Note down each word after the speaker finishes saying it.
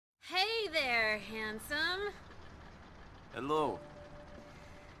there, handsome. Hello.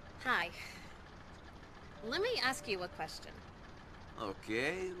 Hi. Let me ask you a question.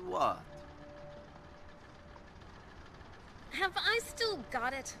 Okay, what? Have I still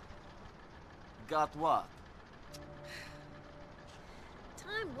got it? Got what?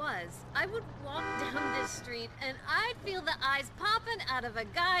 Time was, I would walk down this street and I'd feel the eyes popping out of a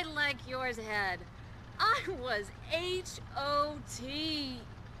guy like yours head. I was H.O.T.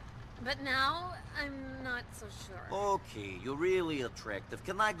 But now, I'm not so sure. Okay, you're really attractive.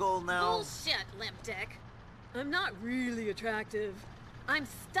 Can I go now? Bullshit, limp dick. I'm not really attractive. I'm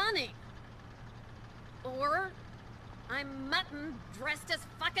stunning. Or, I'm mutton dressed as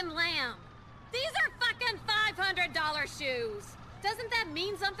fucking lamb. These are fucking $500 shoes. Doesn't that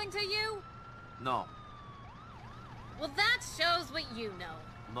mean something to you? No. Well, that shows what you know.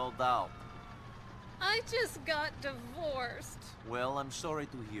 No doubt. I just got divorced. Well, I'm sorry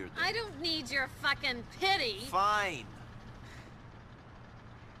to hear that. I don't need your fucking pity. Fine.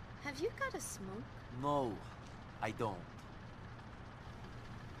 Have you got a smoke? No, I don't.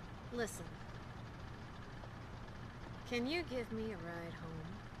 Listen. Can you give me a ride home?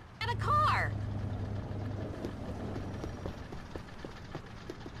 Get a car!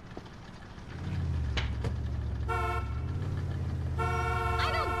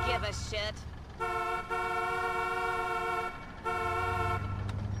 I don't give a shit.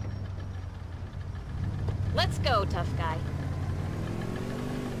 Let's go, tough guy.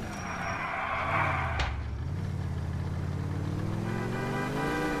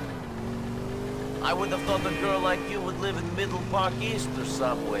 I would have thought a girl like you would live in Middle Park East or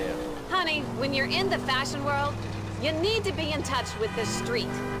somewhere. Honey, when you're in the fashion world, you need to be in touch with the street.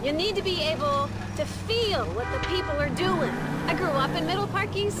 You need to be able to feel what the people are doing. I grew up in Middle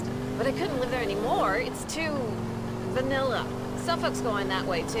Park East, but I couldn't live there anymore. It's too vanilla. Suffolk's going that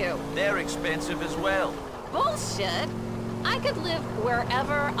way, too. They're expensive as well. Bullshit! I could live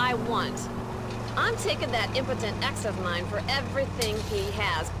wherever I want. I'm taking that impotent ex of mine for everything he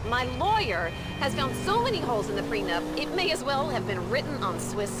has. My lawyer has found so many holes in the prenup, it may as well have been written on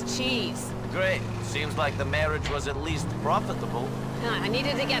Swiss cheese. Great. Seems like the marriage was at least profitable. I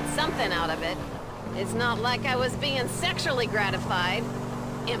needed to get something out of it. It's not like I was being sexually gratified.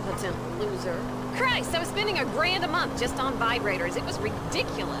 Impotent loser. Christ, I was spending $1,000 a month just on vibrators. It was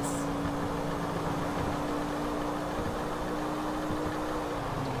ridiculous.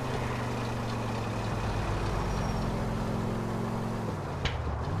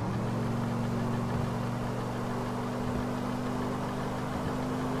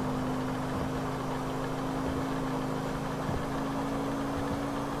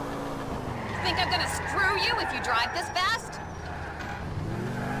 Think I'm gonna screw you if you drive this fast?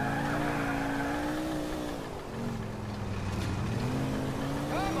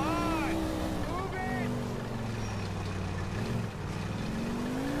 Come on! Move it!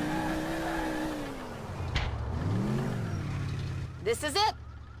 This is it.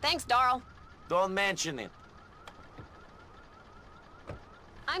 Thanks, Darl. Don't mention it.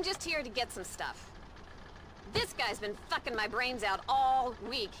 I'm just here to get some stuff. This guy's been fucking my brains out all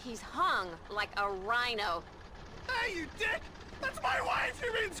week. He's hung like a rhino. Hey, you dick! That's my wife,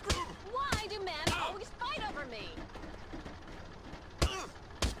 you mean screw! Why do men always fight over me?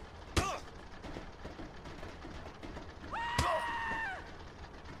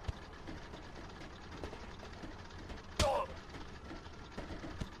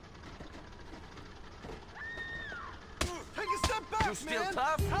 Take a step back, You still man!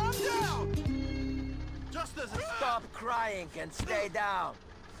 tough? Calm down! Just as a Stop crying and stay down.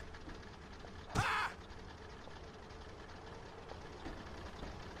 Can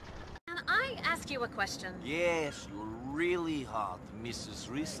I ask you a question? Yes, you're really hot. Mrs.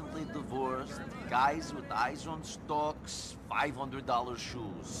 Recently divorced, guys with eyes on stocks, $500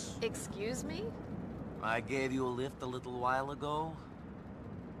 shoes. Excuse me? I gave you a lift a little while ago.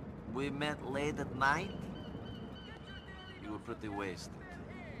 We met late at night. You were pretty wasted.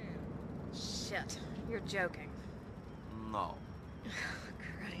 Shit, you're joking. No.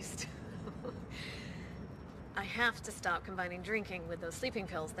 Christ. I have to stop combining drinking with those sleeping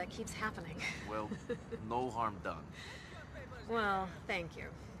pills. That keeps happening. Well, no harm done. Well, thank you.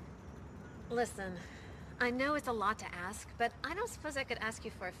 Listen, I know it's a lot to ask, but I don't suppose I could ask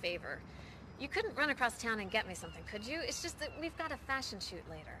you for a favor. You couldn't run across town and get me something, could you? It's just that we've got a fashion shoot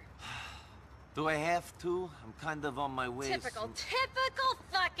later. Do I have to? I'm kind of on my way. Typical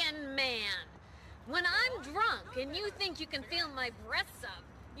fucking man. When I'm drunk and you think you can feel my breasts up,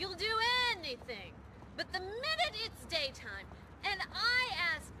 you'll do anything. But the minute it's daytime and I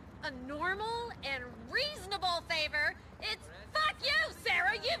ask a normal and reasonable favor, it's fuck you,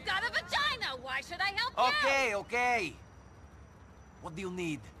 Sarah, you've got a vagina! Okay, okay. What do you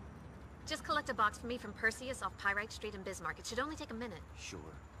need? Just collect a box for me from Perseus off Pyrite Street in Bismarck. It should only take a minute. Sure.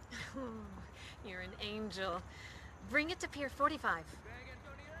 You're an angel. Bring it to Pier 45.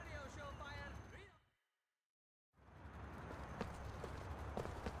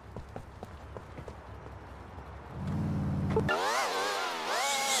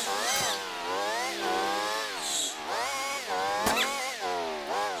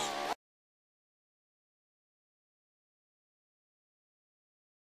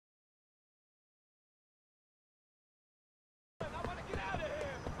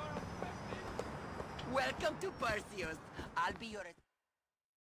 Welcome to Perseus. I'll be your...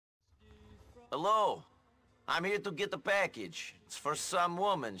 Hello. I'm here to get the package. It's for some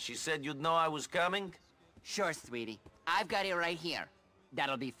woman. She said you'd know I was coming. Sure, sweetie. I've got it right here.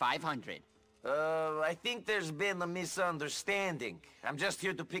 That'll be 500. I think there's been a misunderstanding. I'm just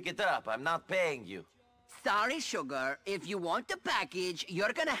here to pick it up. I'm not paying you. Sorry, sugar. If you want the package,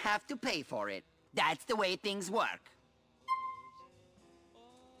 you're gonna have to pay for it. That's the way things work.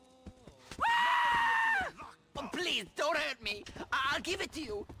 Oh, please, don't hurt me. I'll give it to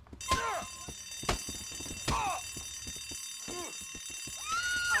you. I'll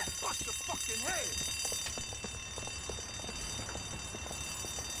bust your fucking head!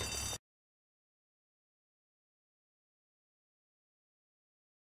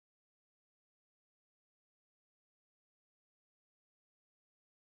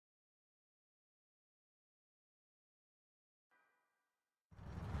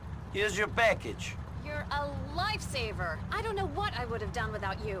 Here's your package. You're a lifesaver. I don't know what I would have done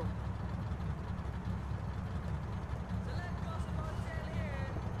without you.